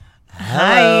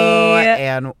Hello, Hi.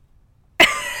 and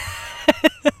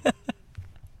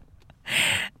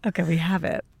Okay, we have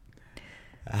it.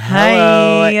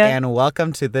 hello, Hi. and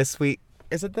welcome to this week.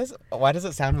 Is it this? Why does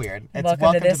it sound weird? It's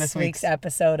Welcome to this week's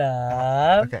episode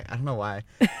of... Okay, I don't know why.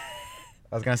 I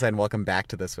was gonna say, and welcome back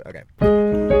to this. Okay.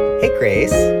 Hey,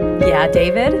 Grace. Yeah,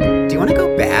 David? Do you want to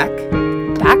go back?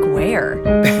 Back where?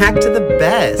 Back to the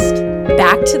best.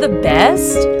 Back to the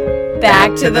best?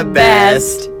 Back to the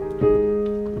best.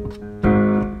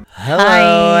 Hello,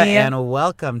 Hi. and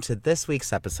welcome to this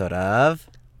week's episode of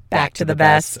Back to the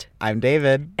Best. I'm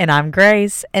David. And I'm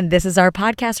Grace, and this is our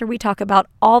podcast where we talk about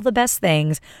all the best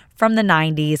things from the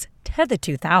 90s to the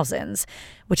 2000s,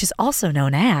 which is also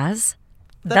known as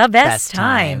the best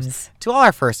times. To all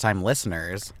our first-time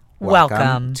listeners,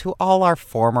 Welcome. To all our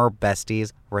former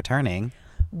besties returning,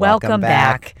 Welcome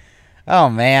back. Oh,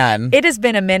 man. It has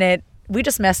been a minute. We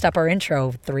just messed up our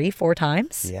intro 3-4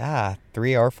 times. Yeah,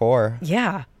 3 or 4.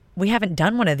 Yeah. We haven't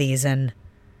done one of these in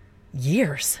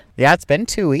years. Yeah, it's been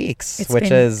 2 weeks, It's which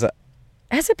been- is,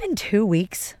 Has it been 2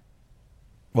 weeks?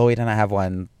 well, we didn't have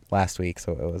one last week,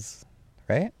 so it was,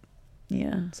 right?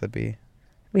 Yeah. So it'd be,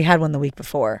 We had one the week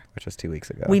before. which was 2 weeks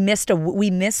ago. We missed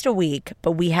a week,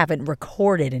 but we haven't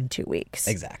recorded in 2 weeks.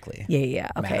 Exactly.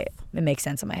 Yeah. Okay. It makes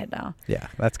sense in my head now. Yeah,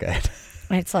 that's good.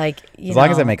 It's like, As long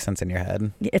as it makes sense in your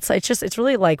head. it's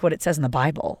really like what it says in the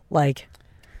Bible. Like,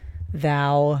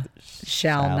 thou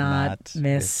shall not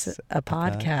miss a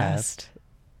podcast.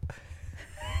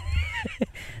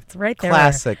 It's right there.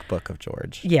 Classic Book of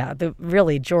George. Yeah,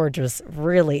 George was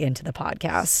really into the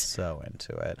podcast. So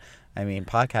into it. I mean,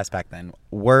 podcasts back then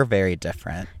were very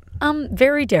different.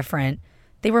 Very different.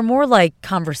 They were more like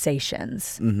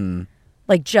conversations. Mm-hmm.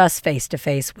 Like just face to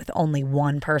face with only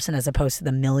one person as opposed to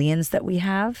the millions that we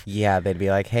have. Yeah, they'd be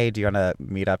like, hey, do you want to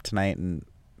meet up tonight and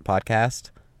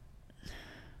podcast?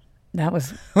 That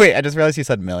was Wait, I just realized you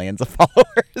said millions of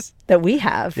followers. that we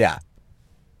have. Yeah,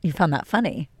 You found that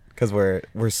funny. because we're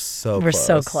so We're close.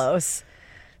 so close.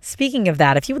 Speaking of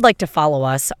that, if you would like to follow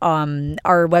us,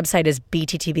 our website is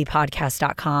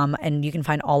bttbpodcast.com, and you can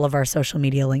find all of our social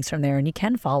media links from there, and you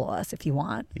can follow us if you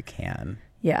want. You can,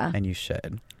 Yeah, and you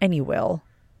should, and you will.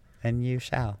 and you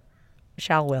shall.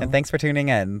 Will. And thanks for tuning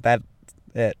in. That's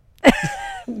it.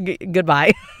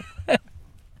 Goodbye.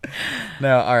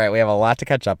 No, all right, we have a lot to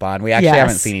catch up on. We actually Yes.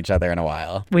 haven't seen each other in a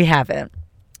while. We haven't.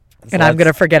 So And I'm going to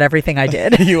let's- forget everything I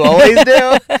did. You always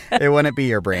do. It wouldn't be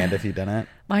your brand if you didn't.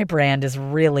 My brand is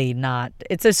really not.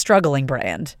 It's a struggling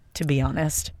brand, to be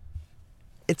honest.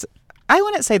 I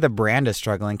wouldn't say the brand is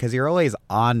struggling because you're always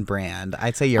on brand.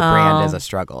 I'd say your brand is Oh. a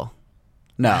struggle.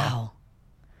 No. Wow.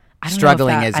 I don't know if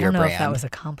Struggling that- is I your don't know if that brand. was a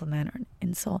compliment or an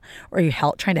insult. Or are you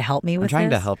trying to help me I'm with trying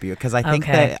to this? help you because I think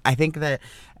Okay. that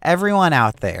everyone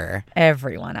out there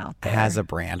Everyone out there has a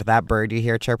brand. That bird you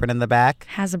hear chirping in the back,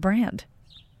 has a brand.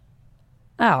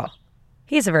 Oh,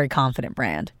 he has a very confident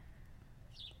brand.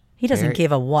 He doesn't Very-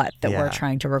 give a what that yeah. we're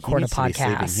trying to he record a needs to be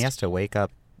sleeping. podcast. He has to wake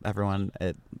up everyone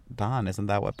at dawn. Isn't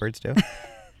that what birds do?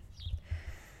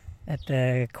 At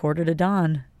the quarter to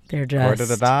dawn, they're just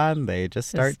Quarter to dawn, they just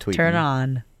start tweeting. turn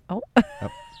on. Oh,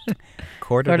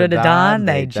 Quarter quarter to dawn,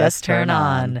 they just turn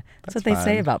on. That's what they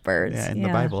say fun. about birds. Yeah, in the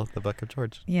Bible, the Book of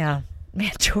George. Yeah,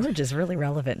 man, George is really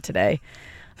relevant today.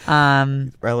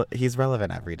 He's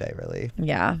relevant every day, really.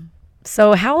 Yeah.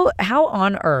 So how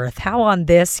on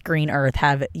this green earth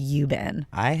have you been?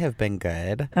 I have been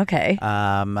good. Okay.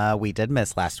 We did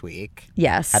miss last week.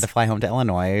 Yes. Had to fly home to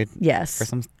Illinois yes. for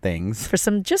some things. For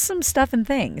some stuff and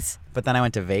things. But then I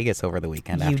went to Vegas over the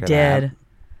weekend You after did. that.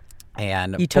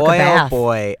 And You took a boy, bath. oh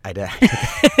boy, I did.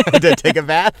 I did take a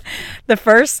bath. The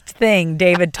first thing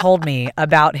David told me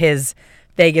about his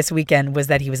Vegas weekend was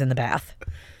that he was in the bath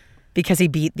because he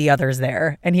beat the others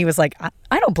there. And he was like,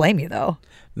 I don't blame you, though.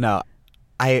 No,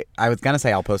 I was going to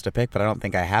say I'll post a pic, but I don't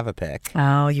think I have a pic.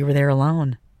 Oh, you were there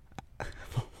alone.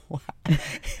 I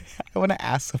want to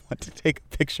ask someone to take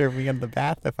a picture of me in the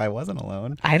bath if I wasn't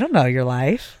alone. I don't know your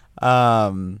life.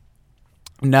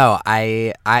 No,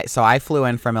 so I flew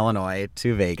in from Illinois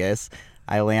to Vegas.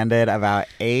 I landed about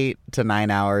 8 to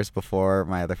 9 hours before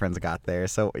my other friends got there.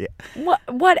 So yeah,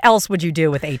 What else would you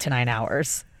do with 8 to 9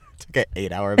 hours? took an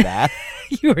 8-hour bath.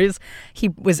 He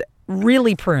was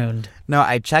really pruned. No,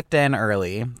 I checked in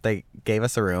early. They gave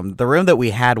us a room. The room that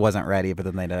we had wasn't ready, but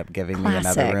then they ended up giving me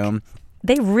another Classic. room.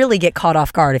 They really get caught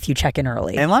off guard if you check in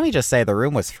early. And let me just say, the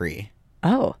room was free.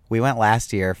 Oh, We went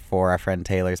last year for our friend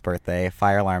Taylor's birthday.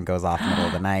 Fire alarm goes off in the middle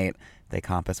of the night. They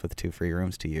comp us with 2 free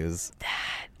rooms to use.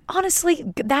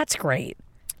 honestly, that's great.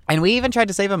 And we even tried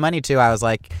to save him money, too. I was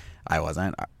like, I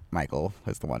wasn't. Michael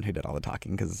was the one who did all the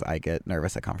talking because I get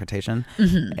nervous at confrontation.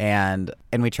 Mm-hmm. And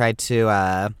we tried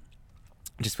to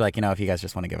Just be like, if you guys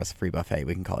just want to give us a free buffet,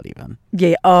 we can call it even.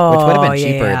 Yeah. Oh, which would have been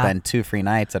cheaper yeah. than 2 free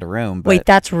nights at a room. But, Wait,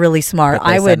 that's really smart. but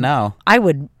they said no. I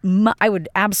would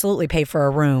absolutely pay for a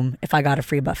room if I got a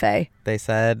free buffet. They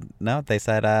said no. They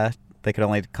said they could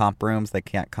only comp rooms. They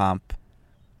can't comp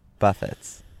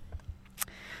buffets.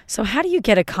 So how do you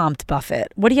get a comped buffet?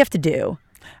 What do you have to do?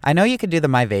 I know you could do the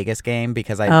My Vegas game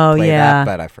because I played that,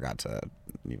 but I forgot to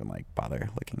even bother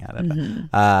looking at it.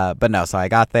 Mm-hmm. But no, so I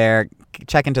got there,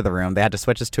 check into the room. They had to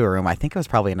switch us to a room. I think it was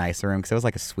probably a nicer room because it was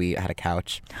like a suite. It had a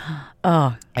couch.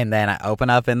 Oh. And then I open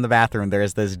up in the bathroom.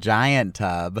 There's this giant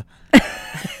tub.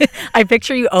 I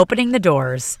picture you opening the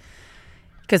doors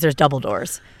because there's double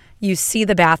doors. You see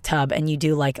the bathtub and you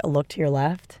do like a look to your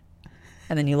left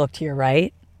and then you look to your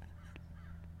right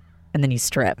and then you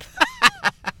strip.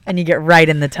 And you get right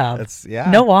in the tub.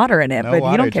 No water in it,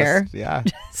 but you don't care. Yeah.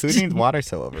 Who needs water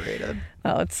so overrated?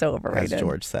 Oh, it's so overrated. As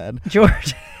George said.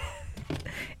 George.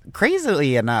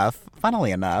 Funnily enough,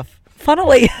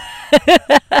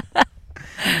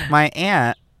 my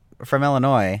aunt from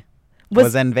Illinois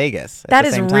was in Vegas. That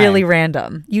is really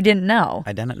random. You didn't know.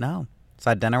 I didn't know.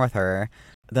 So I had dinner with her.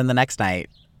 Then the next night,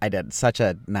 I did such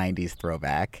a 90s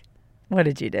throwback. What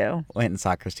did you do? Went and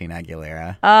saw Christina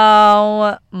Aguilera.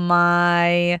 Oh,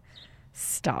 my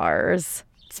stars.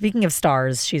 Speaking of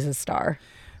stars, she's a star.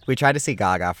 We tried to see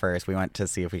Gaga first. We went to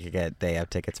see if we could get day of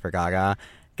tickets for Gaga.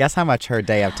 Guess how much her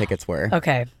day of tickets were?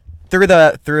 Okay. Through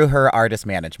her artist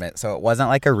management. So it wasn't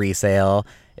like a resale.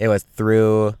 It was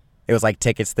like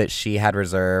tickets that she had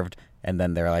reserved. And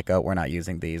then they were like, oh, we're not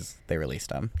using these. They released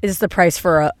them. Is the price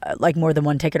for like more than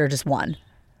one ticket or just one?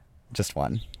 Just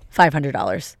one.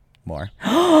 $500. More.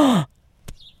 I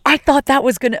thought that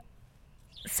was going to...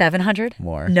 700?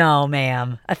 More. No,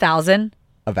 ma'am. 1,000?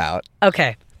 About.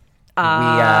 Okay.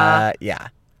 Yeah.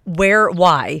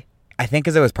 Why? I think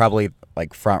because it was probably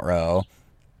like front row.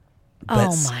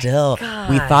 But still,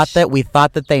 gosh. we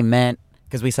thought that they meant,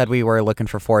 because we said we were looking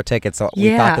for 4 tickets, so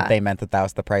we thought that they meant that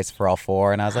was the price for all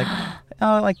 4. And I was like,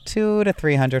 oh, like $200 to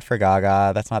 $300 for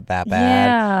Gaga. That's not that bad.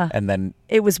 Yeah. And then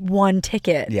it was one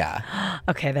ticket. Yeah.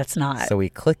 Okay, that's not. So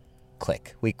we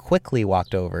we quickly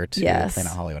walked over to Planet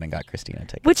Hollywood and got Christina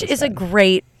tickets. Which is a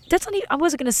great. That's not. I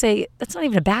wasn't gonna say that's not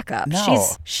even a backup. No.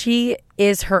 She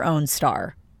is her own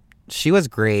star. She was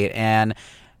great, and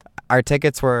our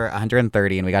tickets were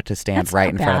 $130, and we got to stand right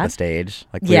in front of the stage.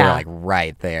 Like we were like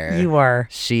right there. You were.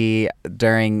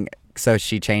 So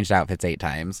she changed outfits 8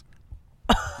 times.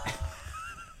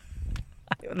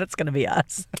 That's gonna be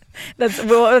us. That's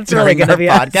really gonna be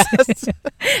us.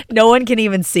 No one can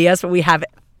even see us, but we have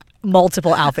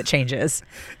multiple outfit changes.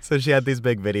 So she had these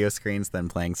big video screens then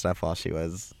playing stuff while she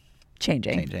was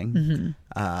changing.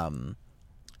 Mm-hmm.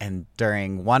 And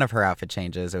during one of her outfit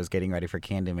changes, it was getting ready for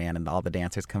Candyman, and all the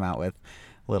dancers come out with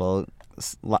little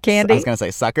candy. I was going to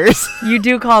say suckers. You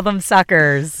do call them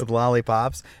suckers. With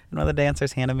lollipops. And one of the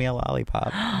dancers handed me a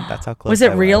lollipop. That's how close was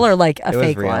it real or like a fake one? It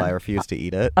was real. I refused to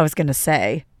eat it. I was going to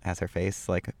say. Has her face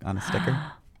like on a sticker.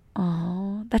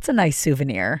 Oh, that's a nice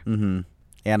souvenir. Mm-hmm.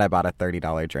 And I bought a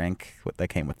 $30 drink that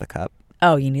came with the cup.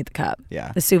 Oh, you need the cup.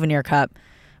 Yeah. The souvenir cup.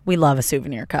 We love a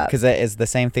souvenir cup. Because it is the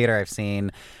same theater I've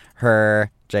seen her,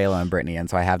 J-Lo, and Britney. And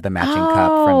so I have the matching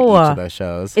cup from each of those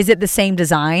shows. Is it the same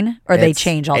design or they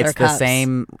change all their cups? It's the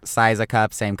same size of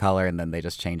cup, same color, and then they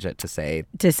just change it to say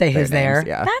who's names. there.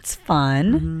 Yeah. That's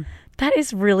fun. Mm-hmm. That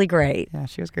is really great. Yeah,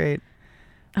 she was great.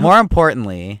 More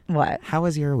importantly, what? How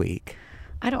was your week?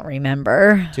 I don't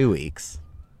remember. 2 weeks.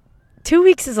 2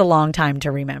 weeks is a long time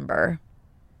to remember.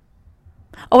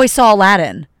 Oh, I saw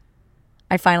Aladdin.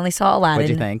 I finally saw Aladdin. What'd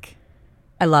you think?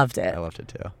 I loved it. I loved it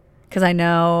too. Because I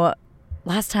know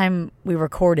last time we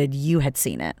recorded, you had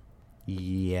seen it.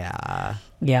 Yeah.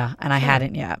 Yeah, and I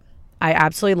hadn't yet. I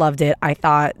absolutely loved it. I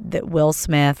thought that Will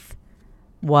Smith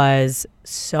was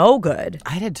so good.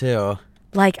 I did too.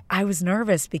 Like, I was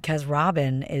nervous because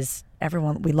Robin is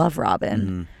everyone. We love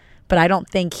Robin. But I don't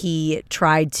think he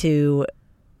tried to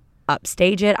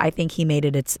upstage it. I think he made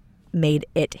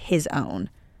it his own.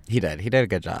 He did. He did a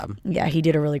good job. Yeah, he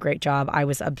did a really great job.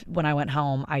 When I went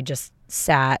home, I just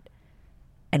sat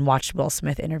and watched Will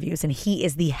Smith interviews, and he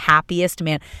is the happiest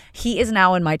man. He is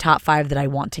now in my top 5 that I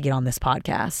want to get on this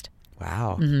podcast.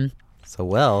 Wow. Mm-hmm. So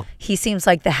Will. He seems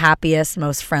like the happiest,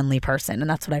 most friendly person, and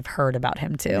that's what I've heard about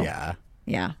him too. Yeah.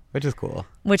 Yeah. Which is cool.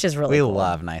 Which is really cool. We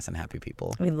love nice and happy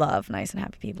people. We love nice and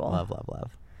happy people. Love, love,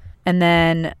 love. And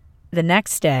then the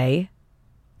next day.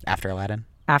 After Aladdin?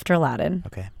 After Aladdin.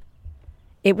 Okay.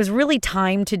 It was really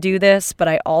time to do this, but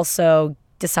I also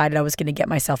decided I was going to get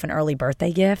myself an early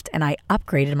birthday gift, and I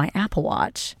upgraded my Apple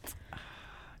Watch.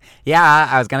 Yeah,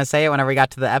 I was going to say it whenever we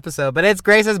got to the episode, but it's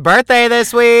Grace's birthday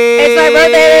this week. It's my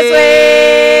birthday this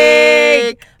week.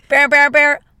 Bear, bear,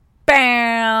 bear.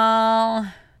 Bow.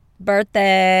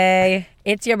 Birthday.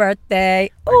 It's your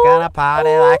birthday. We're gonna party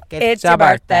like it's your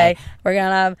birthday. We're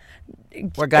gonna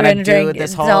do drink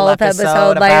this whole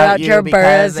episode about you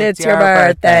because it's your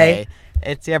birthday.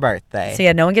 It's your birthday. So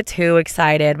yeah, no one get too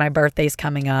excited. My birthday's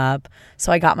coming up.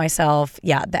 So I got myself,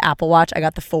 the Apple Watch. I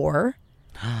got the 4.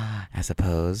 As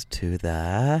opposed to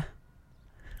the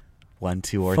 1,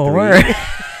 2, or 4. 3.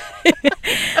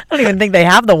 I don't even think they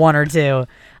have the 1 or 2.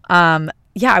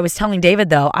 I was telling David,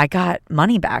 though, I got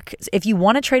money back. If you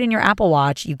want to trade in your Apple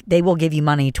Watch, they will give you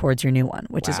money towards your new one,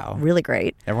 which is really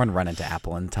great. Everyone run into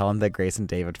Apple and tell them that Grace and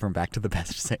David from Back to the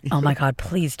Best sent you. Oh, my God,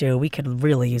 please do. We could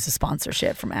really use a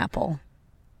sponsorship from Apple.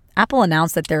 Apple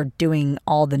announced that they're doing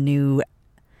all the new,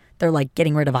 they're like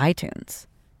getting rid of iTunes.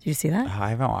 Did you see that? Oh,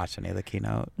 I haven't watched any of the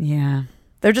keynote. Yeah.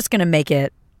 They're just going to make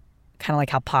it kind of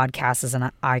like how podcast is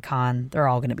an icon. They're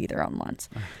all going to be their own ones.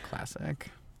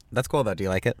 Classic. That's cool, though. Do you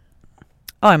like it?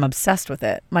 Oh, I'm obsessed with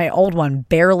it. My old one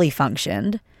barely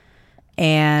functioned.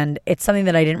 And it's something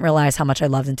that I didn't realize how much I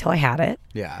loved until I had it.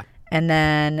 Yeah. And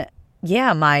then,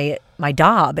 my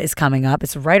Dob is coming up.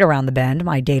 It's right around the bend,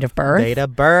 my date of birth. Date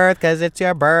of birth, because it's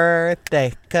your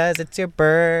birthday. Because it's your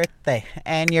birthday.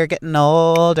 And you're getting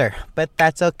older. But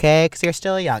that's okay, because you're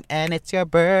still young. And it's your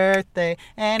birthday.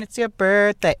 And it's your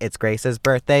birthday. It's Grace's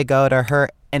birthday. Go to her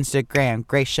Instagram,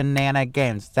 Grace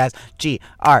Shenanigans. That's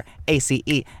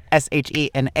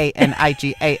GRACESHENANIGANS.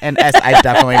 I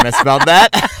definitely misspelled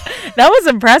that. That was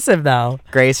impressive, though.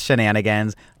 Grace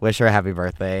Shenanigans. Wish her a happy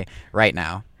birthday right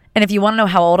now. And if you want to know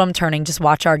how old I'm turning, just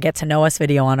watch our Get to Know Us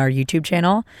video on our YouTube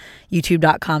channel,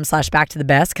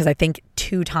 youtube.com/backtothebest, because I think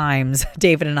 2 times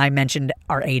David and I mentioned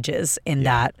our ages in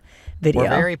that video. We're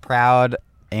very proud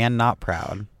and not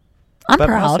proud. I'm but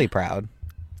proud. Mostly proud.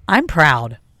 I'm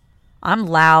proud. I'm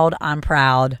loud. I'm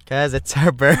proud. Because it's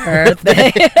her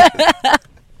birthday.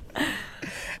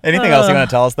 Anything else you want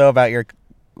to tell us, though, about your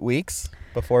weeks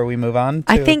before we move on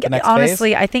to the next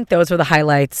honestly, phase? I think those were the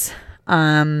highlights.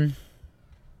 I've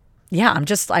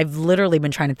literally been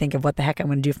trying to think of what the heck I'm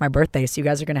going to do for my birthday. So you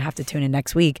guys are going to have to tune in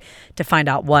next week to find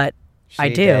out what I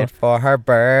do. Did for her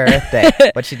birthday.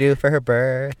 What'd she do for her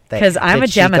birthday? Because I'm a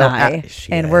Gemini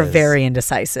and we're is. very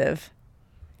indecisive.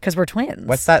 Because we're twins.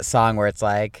 What's that song where it's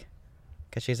like,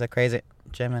 because she's a crazy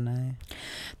Gemini?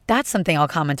 That's something I'll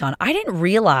comment on. I didn't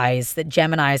realize that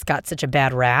Geminis got such a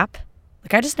bad rap.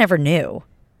 Like, I just never knew.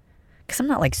 Because I'm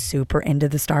not like super into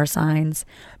the star signs.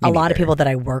 Me a lot neither. of people that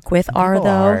I work with are, People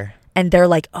though. are. And they're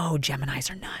like, oh, Geminis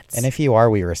are nuts. And if you are,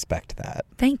 we respect that.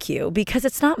 Thank you. Because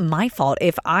it's not my fault.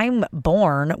 If I'm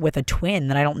born with a twin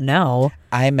that I don't know.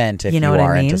 I meant if you know what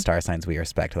are I mean? into star signs, we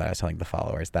respect that. I was telling the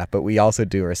followers that. But we also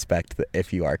do respect that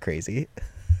if you are crazy.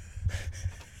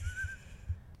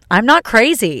 I'm not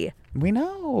crazy. We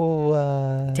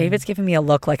know. David's giving me a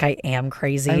look like I am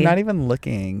crazy. I'm not even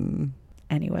looking.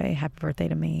 Anyway, happy birthday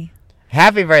to me.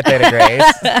 Happy birthday to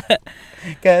Grace.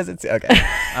 Because it's okay.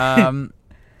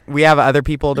 We have other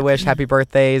people to wish happy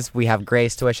birthdays. We have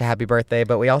Grace to wish a happy birthday,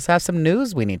 but we also have some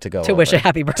news we need to go To over. wish a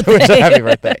happy birthday. To wish a happy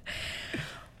birthday.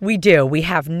 We do. We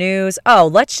have news. Oh,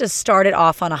 let's just start it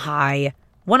off on a high.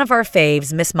 One of our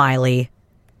faves, Miss Miley,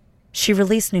 she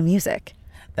released new music.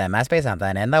 There must be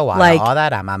something in the water. Like- All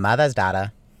that I'm my mother's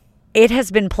daughter. It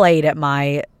has been played at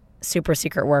my super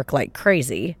secret work like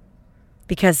crazy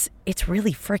because it's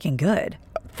really freaking good.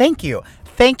 Thank you.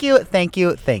 Thank you. Thank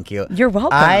you. Thank you. You're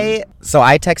welcome. I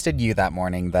texted you that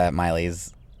morning that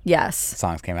Miley's Yes.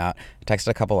 songs came out. I texted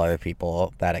a couple other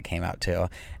people that it came out to.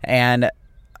 And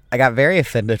I got very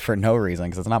offended for no reason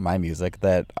because it's not my music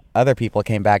that other people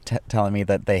came back telling me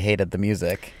that they hated the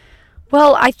music.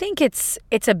 Well, I think it's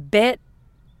a bit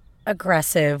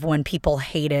aggressive when people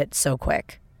hate it so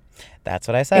quick. That's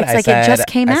what I said. It's like it just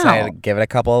came I said, out. give it a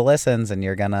couple of listens and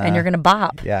you're gonna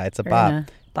bop. Yeah, it's a You're bop. gonna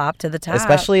bop to the top.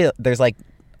 Especially there's like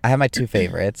I have my 2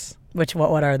 favorites. What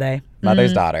are they?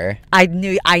 Mother's Daughter. I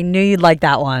knew you'd like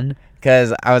that one.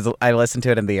 Because I listened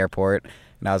to it in the airport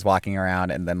and I was walking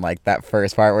around and then like that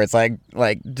first part where it's like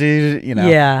dude, you know.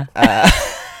 Yeah.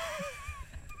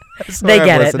 They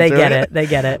get it. They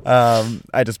get it.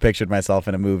 I just pictured myself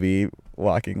in a movie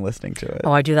walking listening to it.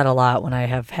 Oh, I do that a lot when I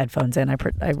have headphones in. I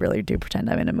really do pretend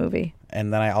I'm in a movie.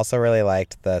 And then I also really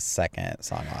liked the second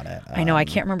song on it. I know, I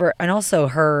can't remember. And also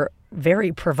her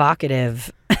very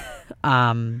provocative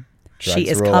She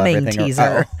Is Rule Coming Everything.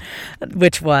 teaser,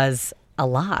 which was a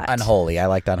lot. Unholy. I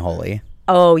liked Unholy.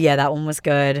 Oh, yeah, that one was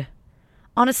good.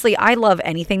 Honestly, I love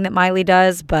anything that Miley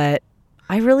does, but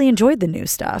I really enjoyed the new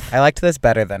stuff. I liked this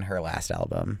better than her last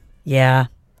album. Yeah,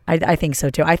 I think so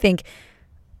too. I think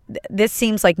this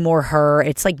seems like more her.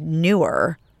 It's like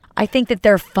newer. I think that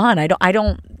they're fun. I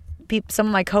don't some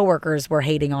of my coworkers were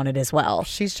hating on it as well.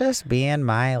 She's just being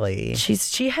Miley.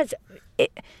 She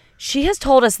has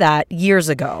told us that years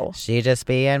ago. She just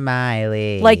being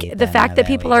Miley. Like the fact that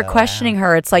people are questioning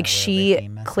her, it's like she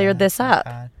cleared this up.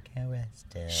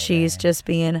 She's just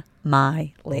being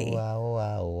Miley. Whoa,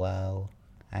 whoa, whoa.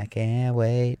 I can't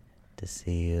wait to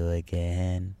see you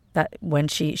again. That when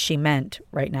she meant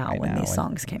right now when these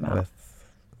songs came out. With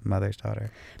Mother's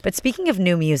Daughter. But speaking of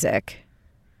new music.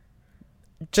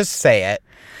 Just say it.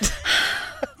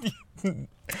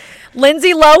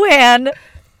 Lindsay Lohan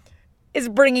is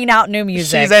bringing out new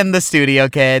music. She's in the studio,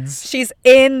 kids. She's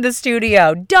in the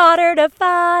studio. Daughter to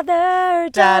father,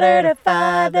 daughter to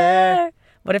father.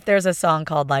 What if there's a song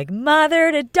called like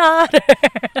Mother to Daughter?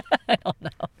 I don't know.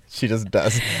 She just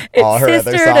does all her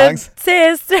other songs.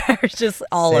 Sister, just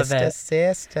all of it.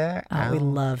 Sister. Oh, we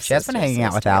love She has been Sister, hanging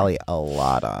out with Sister. Allie a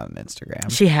lot on Instagram.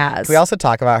 She has. Can we also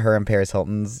talk about her and Paris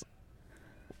Hilton's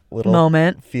little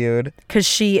moment feud? Because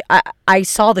I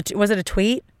saw was it a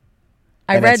tweet?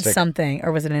 I read Insta- something,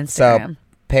 or was it an Instagram? So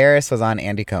Paris was on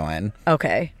Andy Cohen,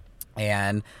 Okay.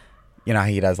 and you know how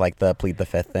he does like the plead the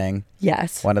fifth thing.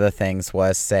 Yes. One of the things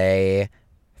was say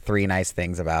 3 nice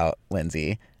things about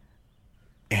Lindsay.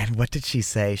 And what did she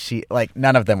say? She like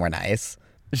none of them were nice.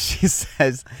 She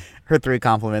says her 3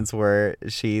 compliments were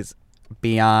she's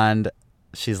beyond,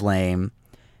 she's lame,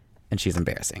 and she's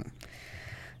embarrassing.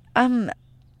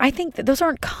 I think that those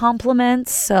aren't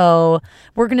compliments, so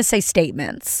we're gonna say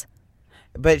statements.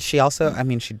 But she also, I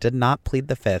mean, she did not plead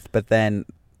the fifth, but then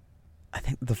I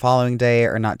think the following day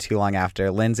or not too long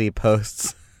after, Lindsay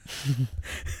posts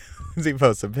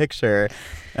a picture,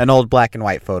 an old black and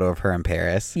white photo of her in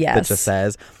Paris. Yes. That just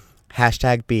says,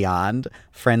 #beyond,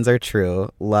 friends are true,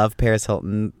 love Paris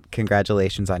Hilton,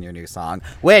 congratulations on your new song,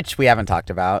 which we haven't talked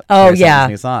about. Oh, Paris yeah.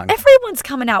 Hilton's new song. Everyone's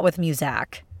coming out with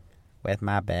music. With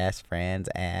my best friend's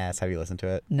ass. Have you listened to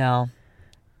it? No.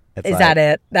 It's Is that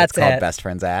it? That's it's called it. Best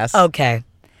Friend's Ass. Okay.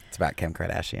 It's about Kim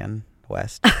Kardashian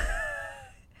West.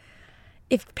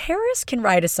 If Paris can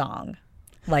write a song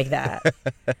like that,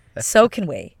 so can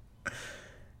we.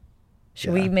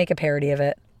 Should we make a parody of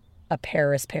it? A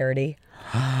Paris parody?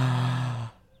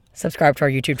 Subscribe to our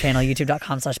YouTube channel,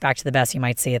 youtube.com/backtothe best. You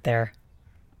might see it there.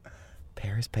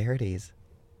 Paris parodies.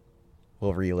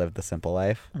 We'll relive the simple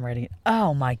life. I'm ready.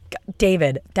 Oh my God.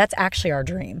 David, that's actually our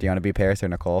dream. Do you want to be Paris or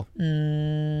Nicole?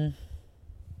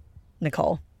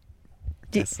 Nicole.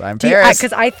 Yes, I'm Paris.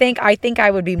 Because I think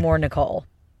I would be more Nicole.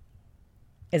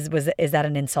 Is that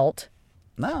an insult?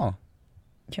 No.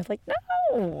 You're like, no.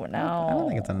 I don't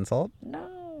think it's an insult. No.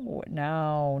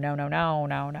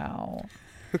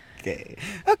 Okay.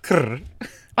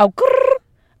 Oh, grrr.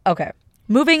 Okay.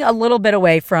 Moving a little bit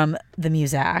away from the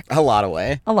music. A lot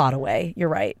away. A lot away. You're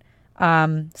right.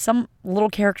 Some little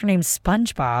character named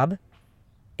SpongeBob.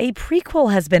 A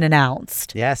prequel has been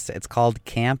announced. Yes, it's called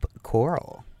Camp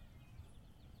Coral.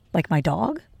 Like my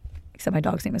dog? Except my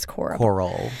dog's name is Coral.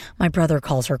 Coral. My brother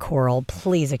calls her Coral.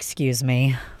 Please excuse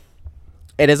me.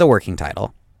 It is a working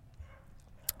title.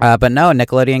 But no,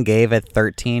 Nickelodeon gave a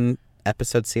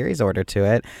 13-episode series order to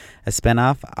it. A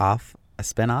spinoff off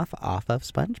of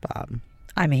SpongeBob.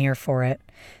 I'm here for it.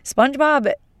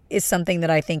 SpongeBob is something that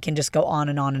I think can just go on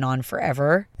and on and on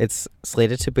forever. It's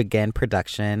slated to begin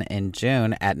production in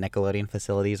June at Nickelodeon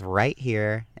facilities right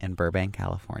here in Burbank,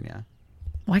 California.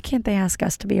 Why can't they ask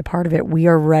us to be a part of it? We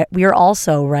are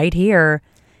also right here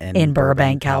in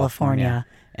Burbank, California.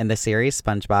 And the series,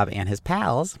 SpongeBob and his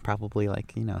pals, probably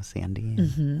like, Sandy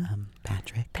and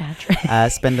Patrick.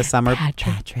 Spend the summer...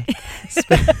 Patrick.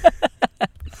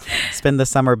 Spend the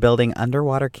summer building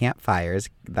underwater campfires.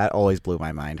 That always blew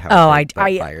my mind. How I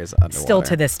fires underwater. Still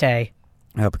to this day.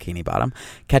 Oh, Bikini Bottom.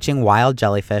 Catching wild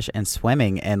jellyfish and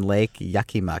swimming in Lake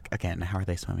Yucky Muck. Again, how are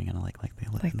they swimming in a lake like they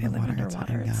live in the water?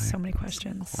 Underwater. It's so many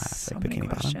questions. Classic so many Bikini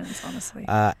Bottom. questions, honestly.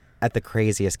 At the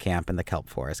craziest camp in the kelp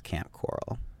forest, Camp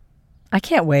Coral. I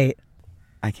can't wait.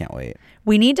 I can't wait.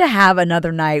 We need to have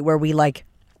another night where we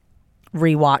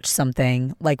rewatch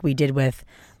something like we did with,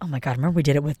 oh my God, remember we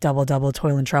did it with Double Double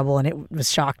Toil and Trouble, and it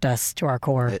was shocked us to our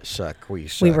core. It shook. We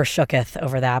We were shooketh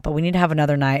over that, but we need to have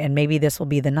another night, and maybe this will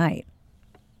be the night.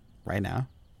 Right now.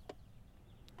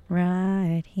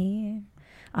 Right here.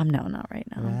 No, not right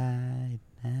now. Right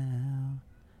now.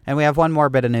 And we have one more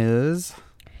bit of news.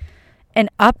 An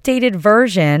updated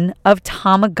version of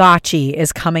Tamagotchi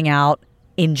is coming out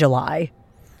in July.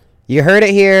 You heard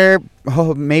it here.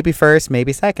 Oh, maybe first,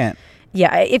 maybe second.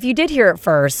 Yeah, if you did hear it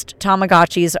first,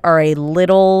 Tamagotchis are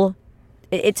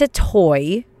it's a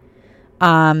toy.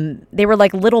 They were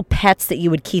like little pets that you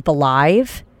would keep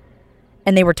alive.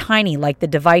 And they were tiny, like the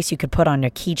device you could put on your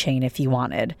keychain if you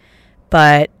wanted.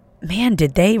 But man,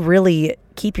 did they really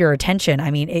keep your attention?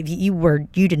 I mean, if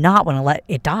you did not want to let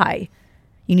it die.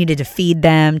 You needed to feed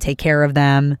them, take care of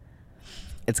them.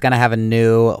 It's going to have a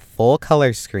new full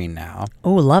color screen now.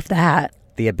 Oh, love that.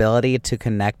 The ability to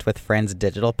connect with friends'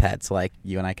 digital pets, like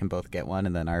you and I can both get one,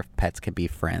 and then our pets can be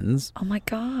friends. Oh my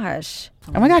gosh.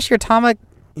 Oh my gosh, your Tama,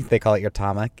 they call it your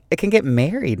Tama, it can get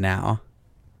married now.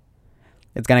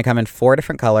 It's going to come in 4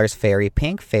 different colors: fairy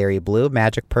pink, fairy blue,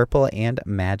 magic purple, and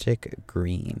magic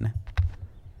green.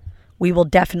 We will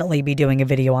definitely be doing a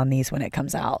video on these when it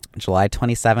comes out. July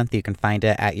 27th, you can find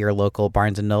it at your local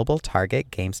Barnes & Noble,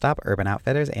 Target, GameStop, Urban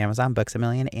Outfitters, Amazon, Books A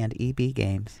Million, and EB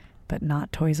Games. But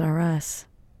not Toys R Us.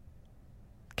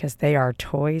 Because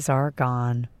Toys are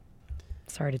gone.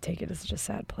 Sorry to take it to such a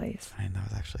sad place. I know, that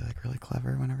was actually really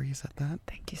clever whenever you said that.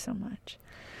 Thank you so much.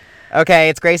 Okay,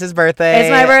 it's Grace's birthday. It's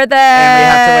my birthday. And we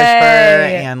have to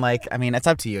wish her. And it's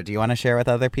up to you. Do you want to share with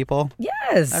other people?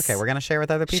 Yes. Okay, we're going to share with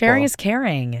other people. Sharing is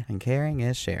caring. And caring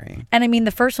is sharing. And I mean,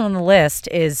 the first one on the list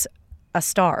is a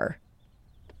star.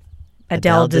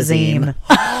 Adele Dazeem.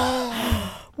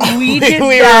 we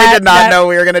really did not know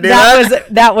we were going to do that.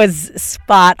 That was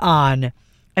spot on.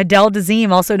 Adele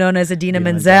Dazeem, also known as Idina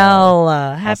Menzel.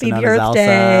 Happy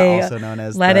birthday. Also known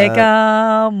as Let It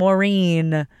Go.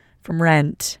 Maureen from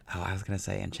Rent. Oh, I was going to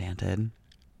say Enchanted.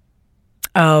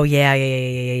 Oh, yeah.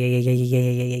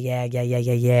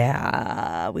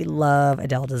 We love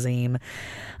Adele Dazeem.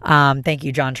 Thank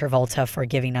you, John Travolta, for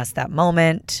giving us that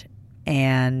moment.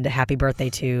 And happy birthday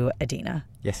to Idina.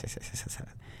 Yes.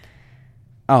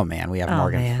 Oh, man, we have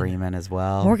Morgan Freeman as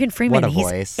well. Morgan Freeman, what a he's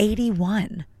voice.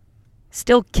 81.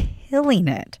 Still killing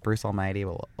it. Bruce Almighty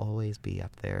will always be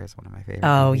up there as one of my favorite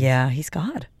Oh, movies. yeah, he's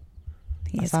God.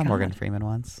 I saw Morgan Freeman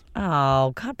once.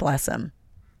 Oh, God bless him.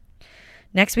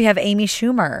 Next, we have Amy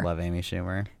Schumer. Love Amy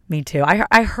Schumer. Me too.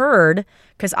 I heard,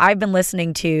 because I've been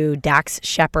listening to Dax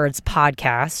Shepard's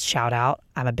podcast. Shout out.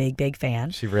 I'm a big, big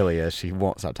fan. She really is. She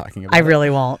won't stop talking about it. I really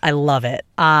won't. I love it.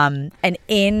 And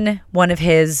in one of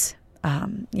his,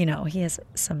 he has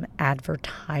some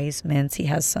advertisements. He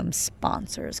has some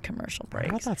sponsors, commercial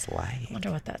breaks. I wonder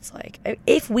what that's like.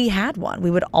 If we had one,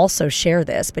 we would also share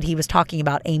this. But he was talking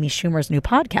about Amy Schumer's new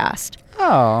podcast.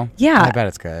 Oh. Yeah. I bet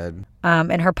it's good.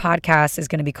 And her podcast is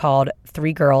going to be called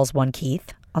 3 Girls, 1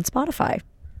 Keith on Spotify.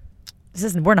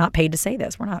 We're not paid to say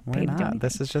this. We're not paid to do anything.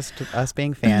 This is just us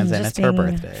being fans, and it's her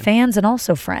birthday. Fans and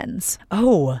also friends.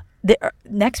 Oh,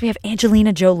 next we have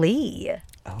Angelina Jolie.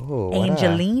 Oh,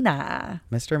 Angelina.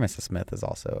 Mr. and Mrs. Smith is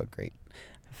also a great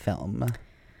film.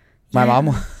 My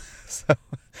mom, so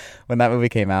when that movie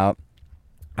came out,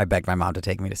 I begged my mom to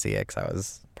take me to see it because I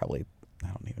was probably, I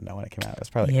don't even know when it came out. It was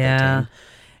probably 13.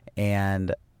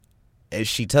 And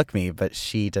she took me, but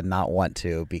she did not want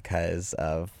to because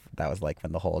of, that was like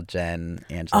when the whole Jen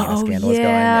Angelina scandal was going.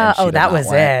 And that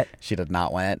was it. She did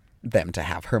not want them to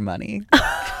have her money.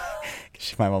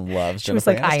 My mom loves She was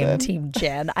Jennifer like, Aniston. I am Team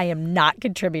Jen. I am not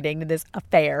contributing to this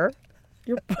affair.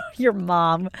 Your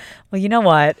mom. Well, you know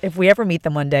what? If we ever meet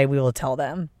them one day, we will tell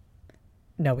them.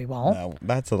 No, we won't. No,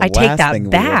 that's the I take last that thing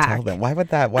back. we will tell them. Why would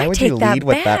that? Why I would take you that lead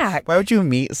with that? back. Why would you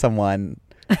meet someone?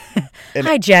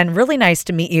 Hi, Jen. Really nice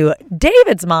to meet you.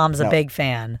 David's mom's a big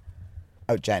fan.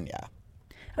 Oh, Jen, yeah.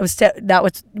 We would say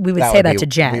that to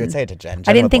Jen. We would say it to Jen.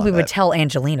 I didn't think we would tell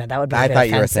Angelina. That would be. I thought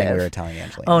offensive. you were saying we were telling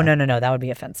Angelina. Oh no, that would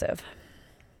be offensive.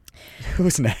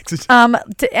 Who's next?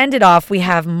 To end it off, we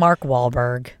have Mark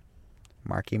Wahlberg.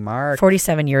 Marky Mark.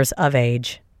 47 years of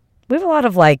age. We have a lot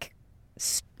of like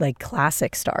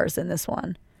classic stars in this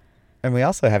one. And we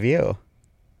also have you.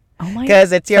 Oh my!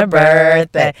 Because it's your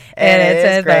birthday, and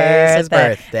it's Grace's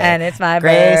birthday, and it's my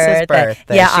Grace's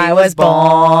birthday. Yeah, she I was born.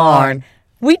 born.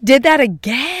 We did that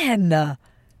again.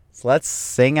 So let's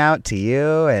sing out to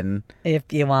you, and if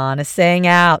you want to sing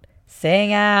out,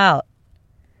 sing out.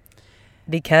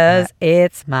 Because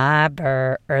it's my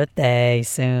birthday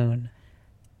soon.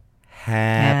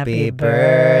 Happy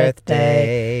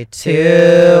birthday to you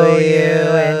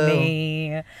and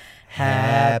me.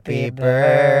 Happy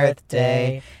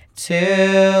birthday to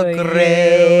you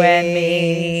and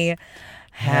me.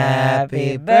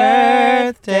 Happy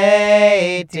birthday,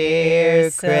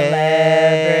 dear celebrities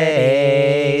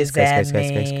Grace.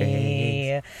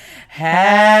 Grace.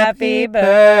 Happy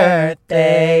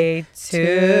birthday to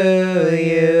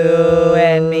you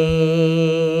and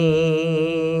me.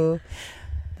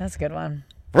 That's a good one.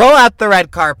 Roll out the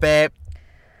red carpet.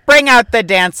 Bring out the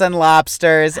dancing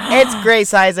lobsters. It's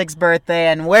Grace Isaac's birthday,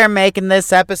 and we're making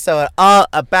this episode all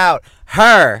about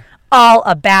her. All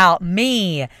about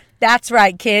me. That's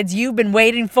right, kids. You've been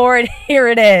waiting for it. Here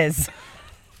it is.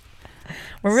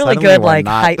 We're really Suddenly good, we're like,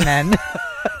 not- hype men.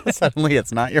 Suddenly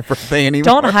it's not your birthday anymore.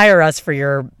 Don't hire us for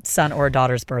your son or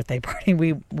daughter's birthday party.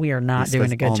 We are not He's doing a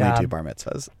supposed good only job. do bar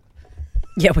mitzvahs.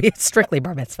 Yeah, we strictly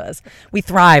bar mitzvahs. We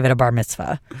thrive at a bar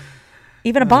mitzvah.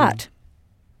 Even a bot.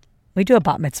 We do a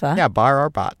bat mitzvah. Yeah, bar or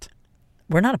bot.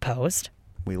 We're not opposed.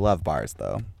 We love bars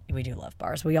though. We do love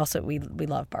bars. We also we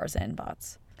love bars and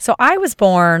bots. So I was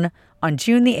born on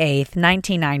June the 8th,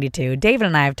 1992. David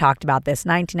and I have talked about this.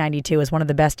 1992 is one of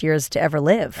the best years to ever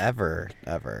live. Ever.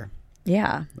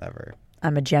 Yeah.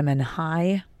 I'm a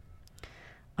Gemini.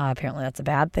 Apparently that's a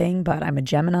bad thing, but I'm a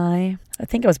Gemini. I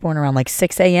think I was born around like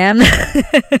 6 a.m.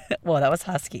 Whoa, that was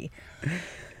husky.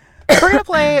 We're gonna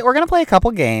play a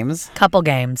couple games. Couple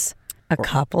games. A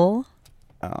couple?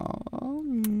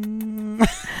 Oh.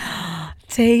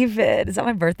 David, is that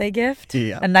my birthday gift?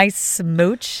 Yeah. A nice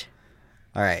smooch?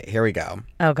 All right, here we go.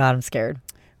 Oh, God, I'm scared.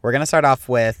 We're gonna start off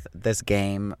with this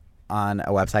game on a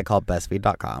website called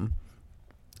BuzzFeed.com.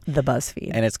 The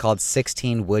BuzzFeed. And it's called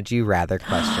 16 Would You Rather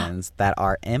questions that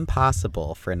are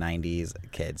impossible for 90s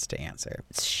kids to answer.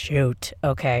 Shoot.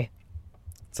 Okay.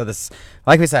 So this,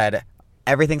 like we said,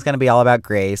 everything's going to be all about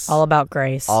Grace. All about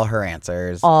Grace. All her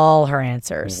answers. All her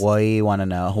answers. What do you want to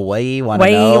know? What do you want What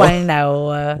to do know? you want to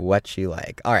know? What you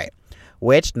like. All right.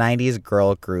 Which 90s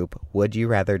girl group would you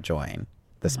rather join?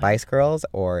 The Spice Girls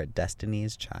or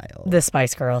Destiny's Child? The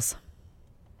Spice Girls.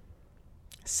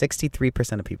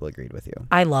 63% of people agreed with you.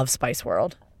 I love Spice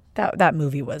World. That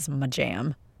movie was my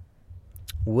jam.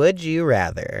 Would you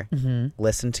rather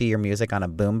listen to your music on a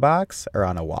boombox or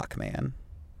on a Walkman?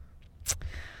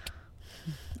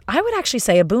 I would actually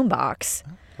say a boombox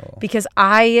because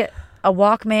a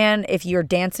Walkman, if you're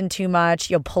dancing too much,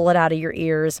 you'll pull it out of your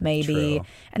ears maybe. True.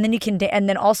 And then you can, and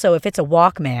then also if it's a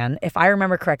Walkman, if I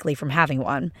remember correctly from having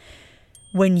one,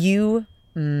 when you,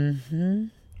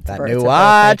 That It's new a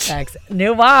watch. perfect text.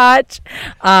 New watch.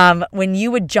 When you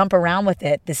would jump around with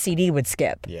it, the CD would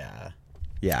skip. Yeah.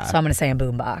 Yeah. So I'm going to say a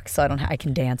boombox, so I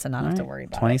can dance and not have to worry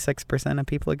about it. 26% of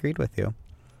people agreed with you.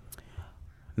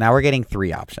 Now we're getting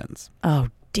 3 options. Oh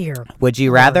dear. Would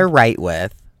you rather write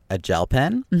with a gel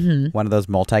pen, one of those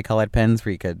multicolored pens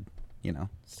where you could,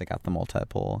 stick out the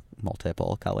multiple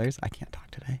colors? I can't talk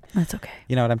today. That's okay.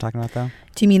 You know what I'm talking about, though?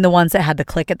 Do you mean the ones that had the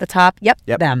click at the top? Yep.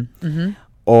 Them.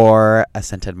 Or a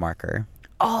scented marker?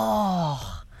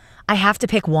 Oh, I have to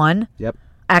pick one. Yep.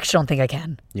 I actually don't think I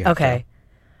can. You have Okay.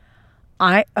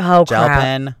 Gel Crap.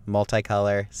 pen,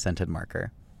 multicolor, scented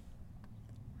marker.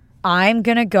 I'm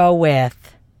gonna go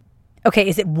with. Okay,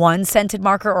 is it one scented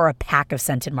marker or a pack of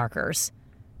scented markers?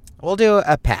 We'll do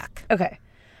a pack. Okay.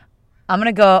 I'm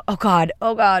gonna go. Oh God.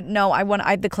 No, I want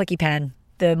the clicky pen,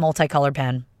 the multicolored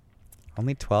pen.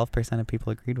 Only 12% of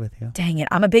people agreed with you. Dang it!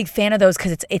 I'm a big fan of those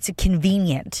because it's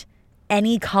convenient.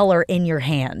 Any color in your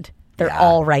hand, they're Yeah.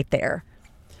 all right there.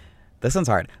 This one's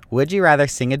hard. Would you rather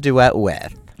sing a duet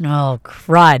with Oh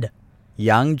crud!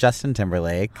 young Justin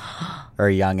Timberlake or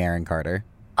young Aaron Carter?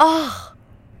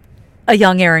 A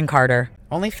young Aaron Carter.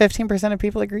 Only 15% of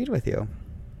people agreed with you.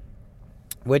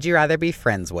 Would you rather be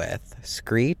friends with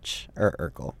Screech or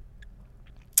Urkel?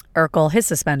 Urkel. His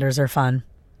suspenders are fun.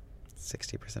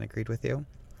 60% agreed with you.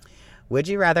 Would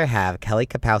you rather have Kelly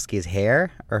Kapowski's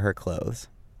hair or her clothes?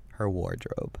 Her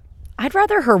wardrobe. I'd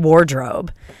rather her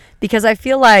wardrobe because I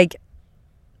feel like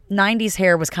 90s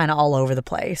hair was kind of all over the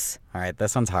place. All right,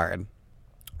 this one's hard.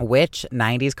 Which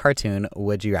 90s cartoon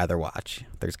would you rather watch?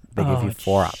 They give you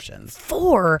 4 options.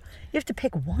 4? You have to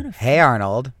pick one of Hey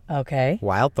Arnold, Okay.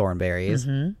 Wild Thornberries,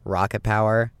 Rocket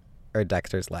Power, or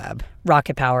Dexter's Lab.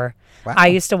 Rocket Power. Wow. I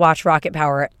used to watch Rocket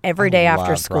Power every day after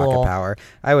Loved school. Rocket Power.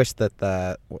 I wish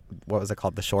that what was it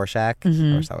called? The Shore Shack? I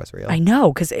wish that was real. I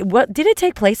know, because what did it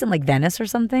take place in like Venice or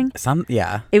something?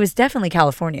 Yeah. It was definitely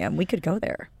California. We could go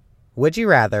there. Would you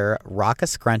rather rock a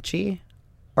scrunchie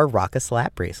or rock a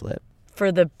slap bracelet?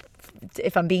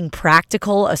 If I'm being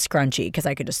practical, a scrunchie, because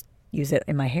I could just use it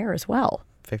in my hair as well.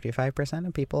 55%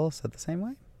 of people said the same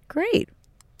way. Great.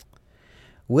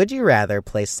 Would you rather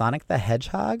play Sonic the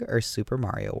Hedgehog or Super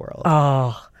Mario World?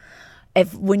 Oh,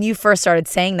 when you first started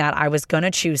saying that, I was going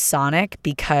to choose Sonic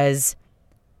because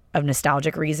of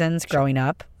nostalgic reasons growing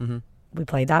up. We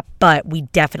played that, but we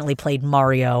definitely played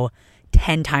Mario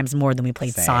 10 times more than we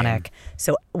played Same. Sonic.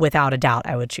 So without a doubt,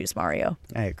 I would choose Mario.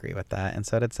 I agree with that. And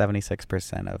so did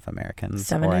 76% of Americans.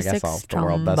 76 or I guess all the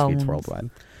world. BuzzFeed's trombones. worldwide.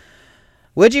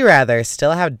 Would you rather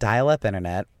still have dial-up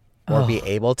internet or be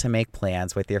able to make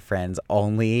plans with your friends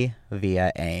only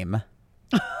via AIM?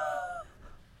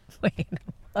 Wait.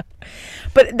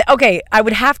 But okay, I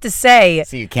would have to say,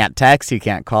 So you can't text, you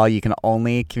can't call, you can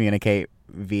only communicate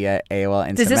via AOL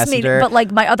Instant does this Messenger. mean, but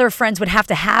like my other friends would have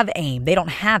to have AIM. They don't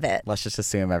have it. Let's just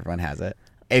assume everyone has it.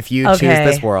 if you choose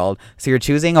this world. So you're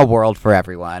choosing a world for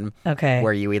everyone. Okay.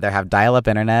 Where you either have dial-up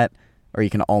internet or you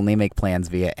can only make plans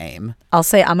via AIM. I'm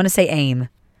going to say AIM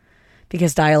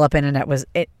because dial-up internet was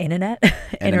internet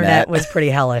was pretty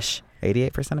hellish.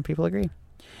 88% of people agree.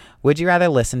 Would you rather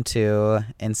listen to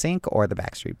NSYNC or the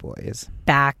Backstreet Boys?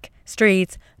 Back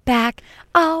streets back.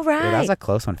 All right. Ooh, that was a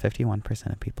close one.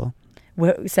 51% of people.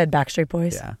 We said Backstreet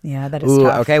Boys. Yeah. Yeah, that is Ooh,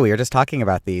 tough. okay. We were just talking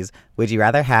about these. Would you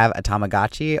rather have a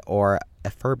Tamagotchi or a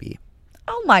Furby?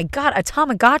 Oh my God, a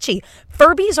Tamagotchi.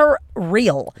 Furbies are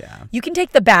real. Yeah. You can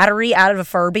take the battery out of a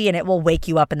Furby and it will wake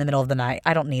you up in the middle of the night.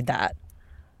 I don't need that.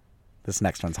 This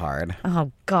next one's hard.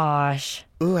 Oh gosh.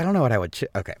 Ooh, I don't know what I would choose.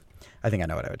 Okay. I think I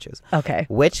know what I would choose. Okay.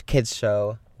 Which kids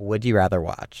show would you rather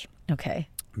watch? Okay.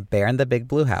 Bear in the Big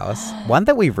Blue House. One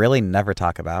that we really never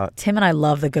talk about. Tim and I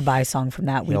love the goodbye song from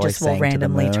that. We always just will sang to the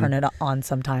randomly moon. turn it on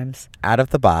sometimes. Out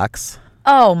of the Box.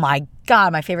 Oh my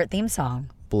God, my favorite theme song.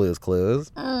 Blue's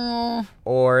Clues.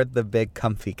 Or The Big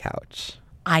Comfy Couch.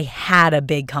 I had a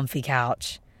big comfy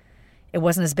couch. It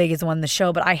wasn't as big as the one in the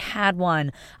show, but I had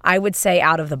one. I would say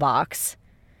Out of the Box.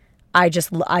 I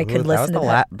could listen to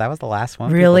that. That was the last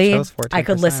one. Really? People chose 14%. I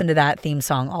could listen to that theme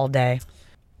song all day.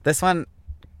 This one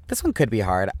could be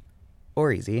hard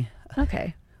or easy.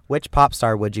 Okay. Which pop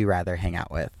star would you rather hang out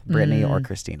with? Britney or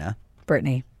Christina?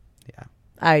 Britney. Yeah.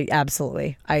 I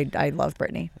absolutely. I love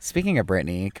Britney. Speaking of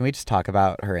Britney, can we just talk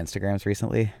about her Instagrams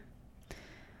recently?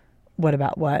 What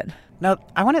about what? No,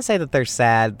 I want to say that they're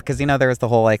sad because, there was the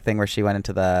whole thing where she went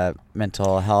into the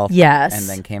mental health. Yes. And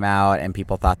then came out and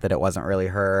people thought that it wasn't really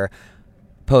her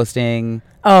posting.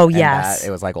 Oh, and yes. that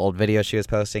it was old videos she was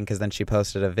posting because then she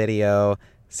posted a video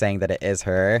saying that it is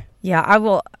her. Yeah, I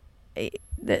will.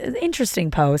 Interesting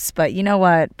post, but you know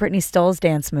what? Britney Stoll's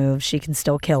dance moves. She can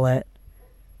still kill it.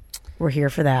 We're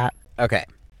here for that. Okay.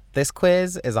 This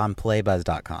quiz is on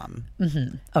playbuzz.com.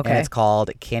 Okay. And it's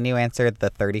called, Can You Answer the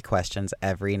 30 Questions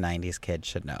Every 90s Kid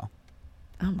Should Know?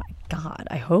 Oh my God.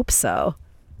 I hope so.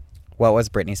 What was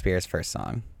Britney Spears' first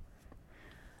song?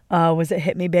 Was it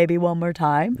Hit Me Baby One More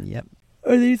Time? Yep.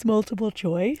 Are these multiple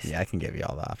choice? Yeah, I can give you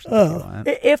all the options if you want.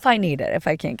 If I need it. If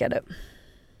I can't get it.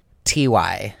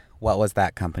 TY. What was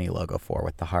that company logo for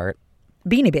with the heart?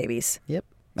 Beanie Babies. Yep.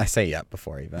 I say yep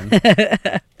before even.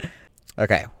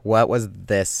 Okay. What was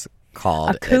this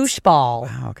called? A koosh ball.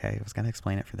 Wow, okay. I was going to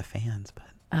explain it for the fans, but.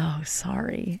 Oh,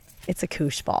 sorry. It's a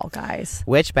koosh ball, guys.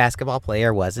 Which basketball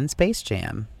player was in Space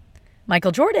Jam?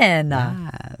 Michael Jordan.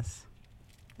 Yes.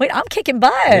 Wait, I'm kicking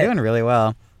butt. You're doing really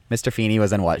well. Mr. Feeney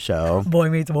was in what show? Boy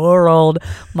Meets World.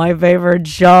 My favorite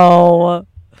show.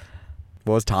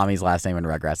 What was Tommy's last name in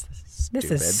Rugrats?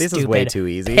 This is This stupid. is way too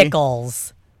easy.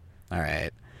 Pickles. All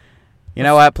right. You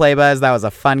know what, Playbuzz? That was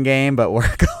a fun game, but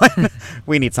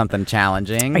we need something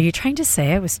challenging. Are you trying to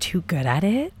say I was too good at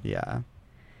it? Yeah.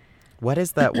 What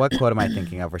quote am I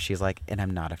thinking of where she's like, and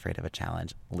I'm not afraid of a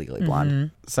challenge, Legally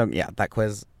Blonde. So, yeah, that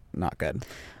quiz, not good.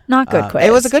 Not good quiz.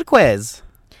 It was a good quiz.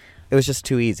 It was just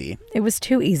too easy. It was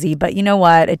too easy, but you know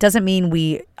what? It doesn't mean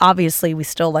we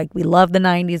still we love the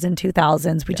 90s and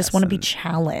 2000s. We just want to be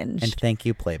challenged. And thank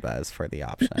you, Playbuzz, for the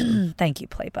option. Thank you,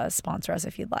 Playbuzz. Sponsor us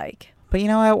if you'd like. But you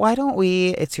know what? Why don't we?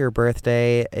 It's your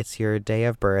birthday. It's your day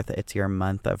of birth. It's your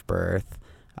month of birth.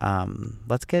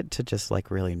 Let's get to just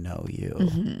really know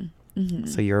you.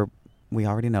 So we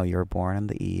already know you were born in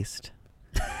the East.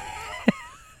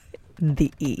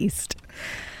 The East.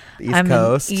 East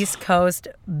Coast. An East Coast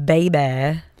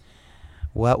baby.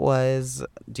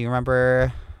 Do you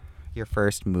remember your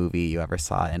first movie you ever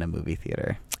saw in a movie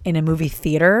theater? In a movie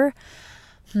theater?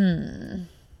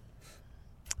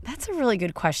 That's a really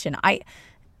good question.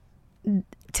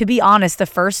 To be honest, the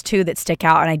first two that stick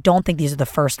out, and I don't think these are the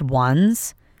first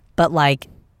ones, but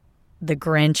The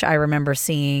Grinch, I remember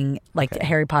seeing,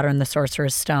 Harry Potter and the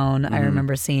Sorcerer's Stone, I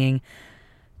remember seeing.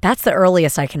 That's the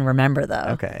earliest I can remember, though.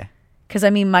 Okay. Because,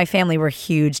 my family were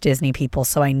huge Disney people,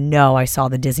 so I know I saw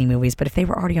the Disney movies, but if they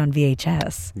were already on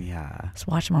VHS, yeah, just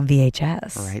watch them on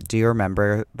VHS. Right. Do you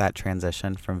remember that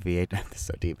transition from VHS? This is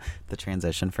so deep. The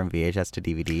transition from VHS to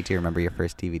DVD. Do you remember your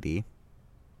first DVD?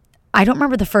 I don't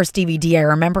remember the first DVD. I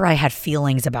remember I had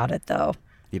feelings about it, though.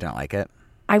 You don't like it?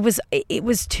 It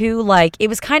was too, it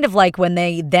was kind of like when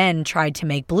they then tried to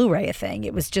make Blu-ray a thing.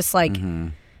 It was just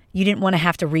you didn't want to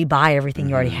have to rebuy everything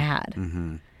you already had.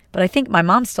 Mm-hmm. But I think my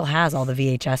mom still has all the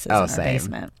VHSs in her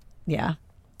basement. Yeah.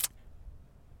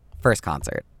 First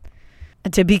concert.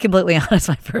 To be completely honest,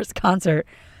 my first concert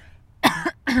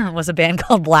was a band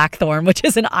called Blackthorn, which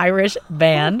is an Irish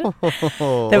band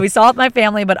that we saw with my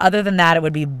family. But other than that, it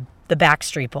would be the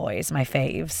Backstreet Boys, my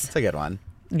faves. It's a good one.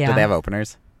 Yeah. Did they have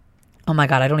openers? Oh my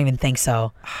God, I don't even think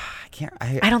so. I can't.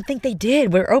 I don't think they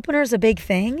did. Were openers a big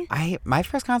thing? My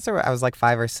first concert, I was like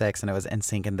 5 or 6, and it was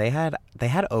NSYNC, and they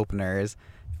had openers.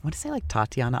 I want to say like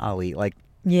Tatiana Ali, like.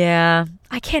 Yeah,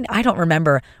 I don't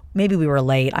remember. Maybe we were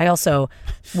late.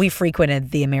 We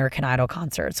frequented the American Idol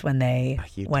concerts when they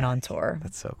went on tour.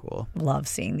 That's so cool. Love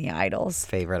seeing the idols.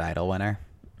 Favorite Idol winner?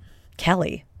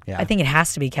 Kelly. Yeah. I think it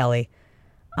has to be Kelly.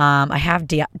 I have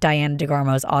Diana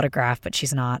DeGarmo's autograph, but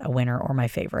she's not a winner or my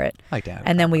favorite. Like Diana.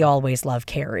 And then we always love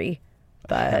Carrie.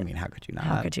 But I mean, how could you not?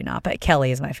 How could you not? But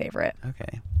Kelly is my favorite.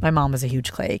 Okay. My mom was a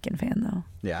huge Clay Aiken fan, though.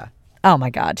 Yeah. Oh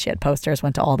my God, she had posters,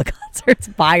 went to all the concerts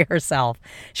by herself.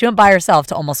 She went by herself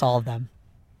to almost all of them.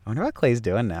 I wonder what Clay's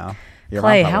doing now. Your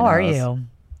Clay, mom how are probably knows.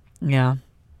 you? Yeah.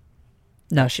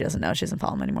 No, she doesn't know. She doesn't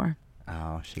follow him anymore.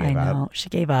 Oh, she gave I up. know. She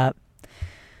gave up.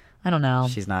 I don't know.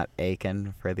 She's not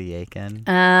aching for the Aiken.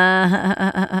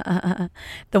 The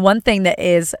one thing that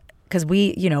is, because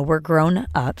we're grown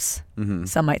ups. Mm-hmm.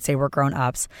 Some might say we're grown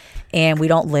ups, and we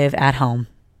don't live at home.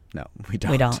 No, we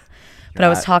don't. We don't. But I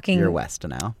was talking. You're West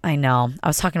now. I know. I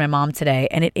was talking to my mom today,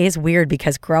 and it is weird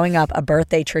because growing up, a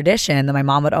birthday tradition that my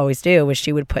mom would always do was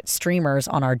she would put streamers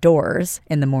on our doors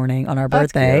in the morning on our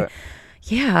That's birthday.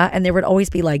 cute. Yeah, and there would always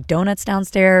be like donuts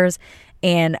downstairs.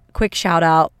 And quick shout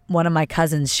out, one of my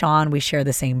cousins, Sean, we share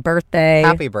the same birthday.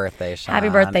 Happy birthday, Sean. Happy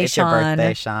birthday, it's Sean. Your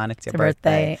birthday, Sean. It's your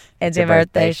birthday. It's your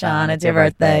birthday, Sean. It's your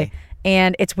birthday.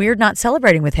 And it's weird not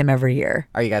celebrating with him every year.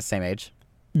 Are you guys the same age?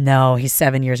 No, he's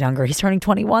 7 years younger. He's turning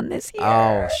 21 this year.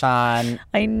 Oh, Sean.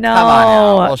 I know. Come on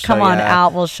out. We'll show Come on ya.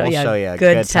 out. We'll show you a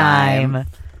good time.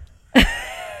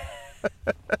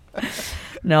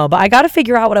 No, but I got to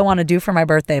figure out what I want to do for my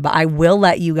birthday, but I will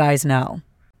let you guys know.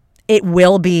 It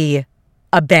will be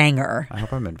a banger. I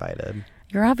hope I'm invited.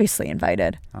 You're obviously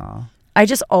invited. Oh. I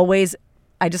just always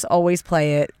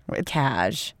play it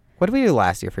cash. What did we do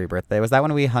last year for your birthday? Was that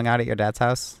when we hung out at your dad's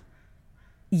house?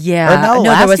 Yeah. Or no,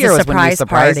 there last was year a was when we surprise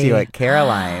surprised party. you at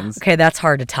Caroline's. Okay, that's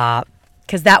hard to top.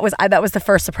 Because that was the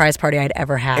first surprise party I'd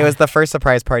ever had. It was the first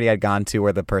surprise party I'd gone to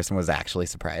where the person was actually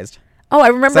surprised. Oh, I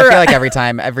remember. So I feel like every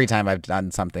time I've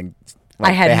done something,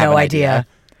 like, I had they have no an idea.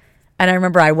 And I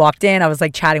remember I walked in. I was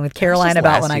like chatting with Caroline just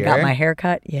about last when I got year. my hair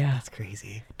cut. Yeah. That's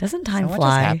crazy. Doesn't time So much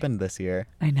fly? has happened this year.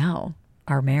 I know.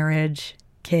 Our marriage,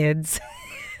 kids,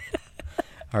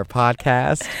 Our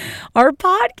podcast. our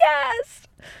podcast.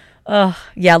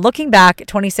 Yeah, looking back,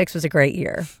 26 was a great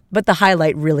year. But the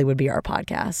highlight really would be our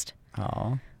podcast.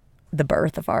 Oh. The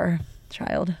birth of our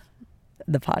child.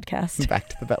 The podcast. Back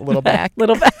to the little back.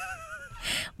 Little back.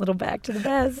 Little back to the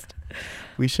best.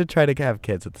 We should try to have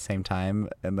kids at the same time,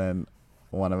 and then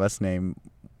one of us name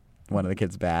one of the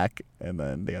kids back, and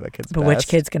then the other kid's But best. which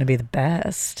kid's gonna be the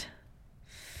best?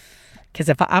 Because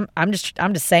if I'm just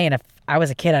saying, if I was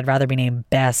a kid, I'd rather be named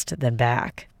Best than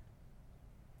Back.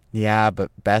 Yeah, but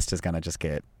best is gonna just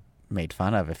get made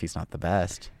fun of if he's not the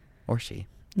best, or she.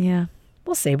 Yeah,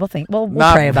 we'll see. We'll think. We'll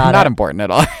Not, pray about not it. important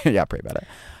at all. Yeah, pray about it.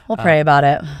 We'll pray about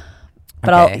it.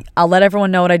 But Okay. I'll let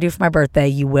everyone know what I do for my birthday.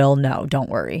 You will know. Don't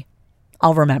worry.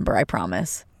 I'll remember. I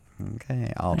promise.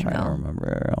 Okay, I'll I try to know.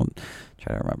 remember.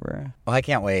 Well, I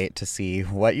can't wait to see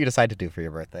what you decide to do for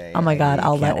your birthday. Oh my God, I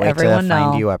I'll can't let wait everyone to know.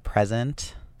 find you a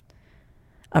present.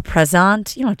 A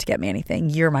present? You don't have to get me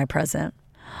anything. You're my present.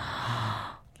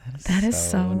 That is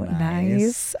so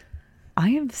nice. I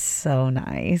am so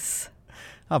nice.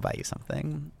 I'll buy you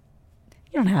something.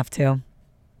 You don't have to.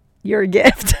 You're a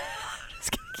gift. I'm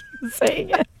just gonna keep saying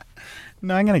it.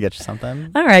 No, I'm gonna get you something.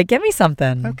 All right, get me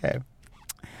something. Okay.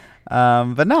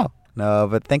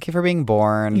 But thank you for being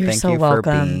born. You're Thank so you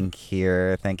welcome. for being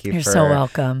here. Thank you You're for so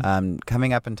welcome.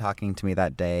 coming up and talking to me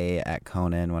that day at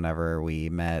Conan whenever we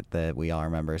met that we all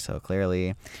remember so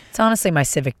clearly. It's honestly my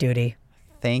civic duty.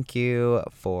 Thank you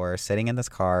for sitting in this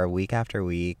car week after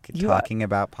week talking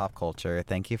about pop culture.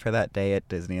 Thank you for that day at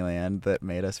Disneyland that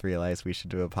made us realize we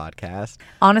should do a podcast.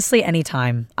 Honestly,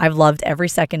 anytime. I've loved every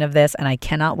second of this, and I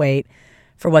cannot wait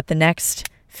for what the next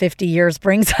 50 years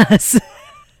brings us.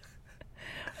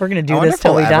 We're going to do this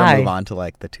till we ever die. move on to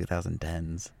like the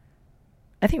 2010s.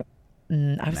 I think,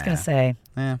 I was going to say,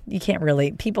 Yeah, you can't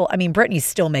really, Britney's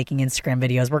still making Instagram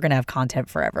videos. We're going to have content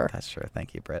forever. that's true.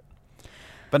 Thank you, Britt.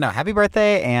 But no, happy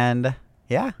birthday, and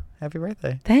yeah, happy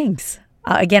birthday. Thanks.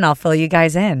 Again, I'll fill you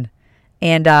guys in.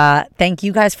 And thank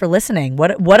you guys for listening.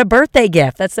 What a birthday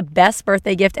gift. That's the best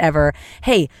birthday gift ever.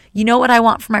 Hey, you know what I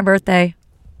want for my birthday?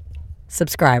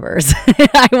 Subscribers.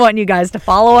 I want you guys to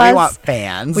follow us. We want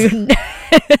fans.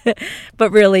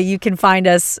 But really, you can find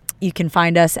us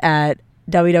at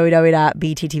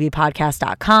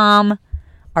www.bttvpodcast.com.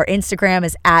 Our Instagram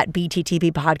is at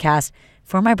bttvpodcast.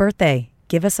 For my birthday,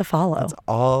 give us a follow. That's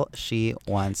all she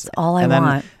wants. That's all I and then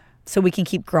want. so we can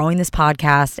keep growing this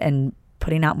podcast and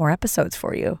putting out more episodes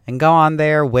for you. And go on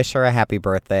there, wish her a happy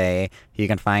birthday. You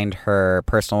can find her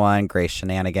personal one, Grace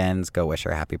Shenanigans. Go wish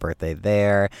her a happy birthday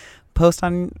there. Post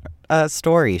on a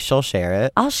story. She'll share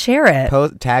it. I'll share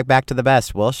it. Tag Back to the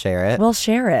Best. We'll share it. We'll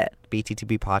share it.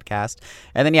 BTTB podcast.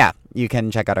 And then, yeah, you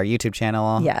can check out our YouTube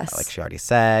channel. Yes. Like she already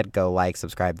said. Go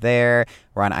subscribe there.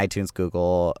 We're on iTunes,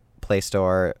 Google Play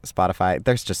Store, Spotify.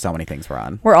 There's just so many things we're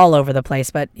on. We're all over the place,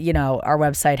 but our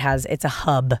website it's a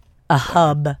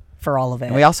hub for all of it.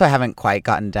 And we also haven't quite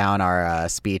gotten down our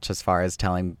speech as far as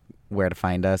telling where to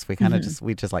find us. We kind of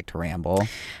we just like to ramble.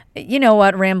 You know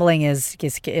what? Rambling is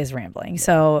rambling.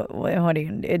 So what do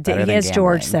you? As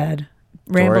George said,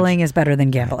 rambling is better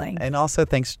than gambling. And also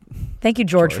thank you,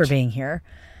 George, for being here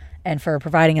and for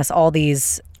providing us all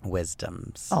these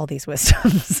wisdoms.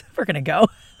 We're gonna go.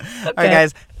 Okay. All right,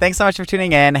 guys. Thanks so much for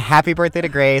tuning in. Happy birthday to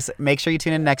Grace. Make sure you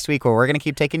tune in next week where we're gonna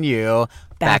keep taking you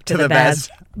back to the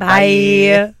best. Bye.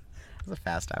 That was a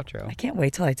fast outro. I can't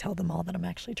wait till I tell them all that I'm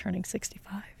actually turning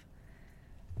 65.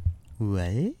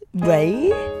 What?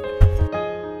 Right?